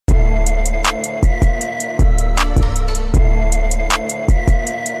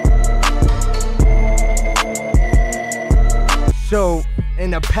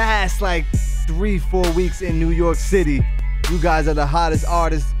the past like 3-4 weeks in New York City, you guys are the hottest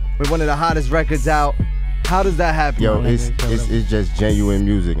artists with one of the hottest records out. How does that happen? Yo, it's just genuine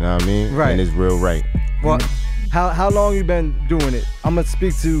music, you know what I mean? Right. And it's real right. Well, how long you been doing it? I'm gonna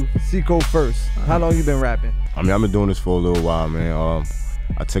speak to Seqo first. How long you been rapping? I mean, I've been doing this for a little while, man.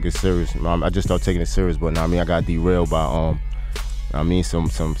 I took it serious. I just started taking it serious, but I mean, I got derailed by I mean, some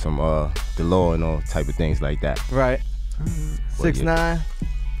the law and all type of things like that. Right. 6ix9ine.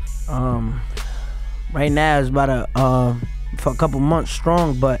 Right now it's about for a couple months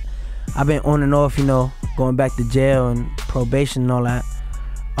strong, but I've been on and off, you know, going back to jail and probation and all that.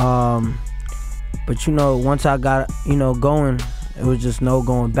 But you know, once I got, you know, going, it was just no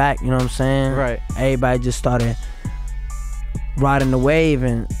going back, you know what I'm saying? Right. Everybody just started riding the wave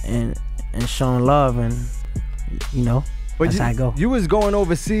and showing love, and you know, but that's how I go. You was going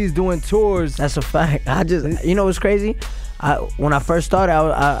overseas doing tours. That's a fact. You know what's crazy? When I first started,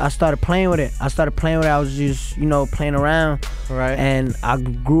 I started playing with it. I was just, you know, playing around. Right. And I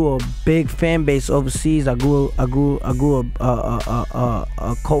grew a big fan base overseas. I grew a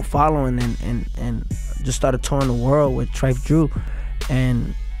cult following and just started touring the world with Trife Drew,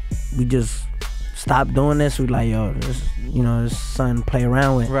 and we just stopped doing this. We like, yo, this, you know, this something to play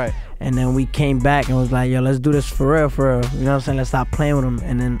around with. Right. And then we came back and was like, yo, let's do this for real. You know what I'm saying? Let's stop playing with them.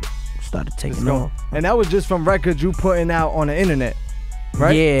 And then started taking off. And that was just from records you putting out on the internet,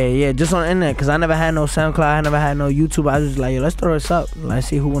 right? Yeah, just on the internet, because I never had no SoundCloud, I never had no YouTube. I was just like, yo, let's throw this up. Let's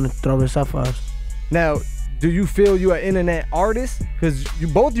see who want to throw this up for us. Now, do you feel you're an internet artist? Because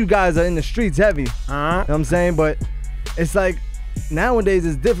both you guys are in the streets heavy. You know what I'm saying? But it's like, nowadays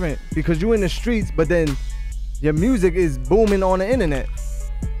it's different because you in the streets, but then your music is booming on the internet.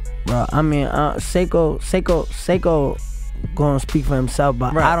 Bro, I mean, Seqo gonna speak for himself,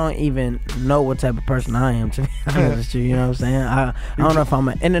 but right. I don't even know what type of person I am, to be honest with you. You know what I'm saying? I don't know if I'm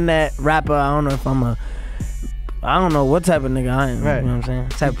an internet rapper. I don't know if I don't know what type of nigga I am. Right. You know what I'm saying?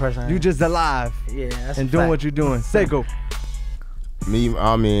 Type of person I am. You just alive. Yeah, that's and doing what you're doing. Seqo. Me,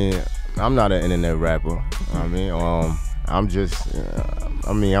 I mean, I'm not an internet rapper. I mean, I'm just,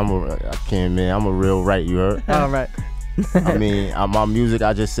 I'm a real right, you heard? All right. I mean, my music,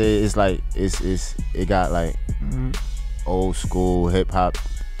 I just say it's like, it got like old school hip hop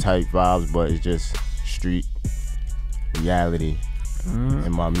type vibes, but it's just street reality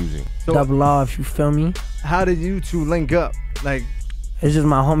in my music. So, double R, if you feel me. How did you two link up? Like, it's just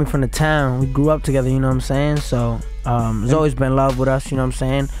my homie from the town. We grew up together, you know what I'm saying? So there's always been love with us, you know what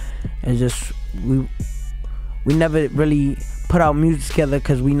I'm saying? It's just we never really put out music together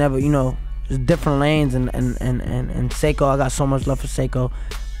because we never, you know, it's different lanes, and Seqo, I got so much love for Seqo,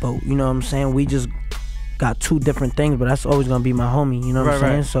 but you know what I'm saying? We just got two different things, but that's always gonna be my homie, you know what I'm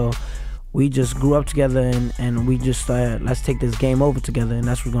saying? Right. So we just grew up together, and we just started, let's take this game over together, and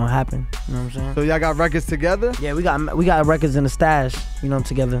that's what's gonna happen. You know what I'm saying? So y'all got records together? Yeah, we got records in the stash, you know,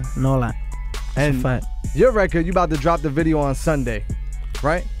 together and all that. That's a fact. Your record, you about to drop the video on Sunday,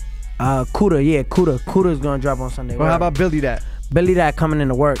 right? Kuda's gonna drop on Sunday. Well, how about Billy That? Billy That coming in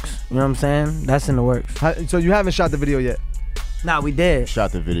the works. You know what I'm saying? That's in the works. So you haven't shot the video yet? Nah, we did.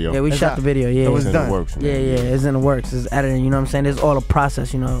 Shot the video. Yeah, we shot the video. Yeah, it was done. In the works, yeah, it's in the works. It's editing. You know what I'm saying? It's all a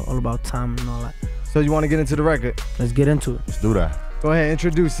process. You know, all about time and all that. So you want to get into the record? Let's get into it. Let's do that. Go ahead,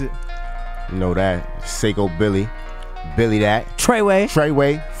 introduce it. You know that Seqo Billy, Billy That.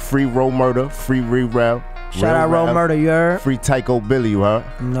 Treyway. Free Roll Murder. Free Re-Rel. Shout out Roll Murder, you heard? Free Seqo Billy, you heard?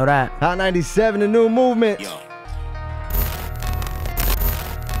 You know that. Hot 97, the new movement. Yo.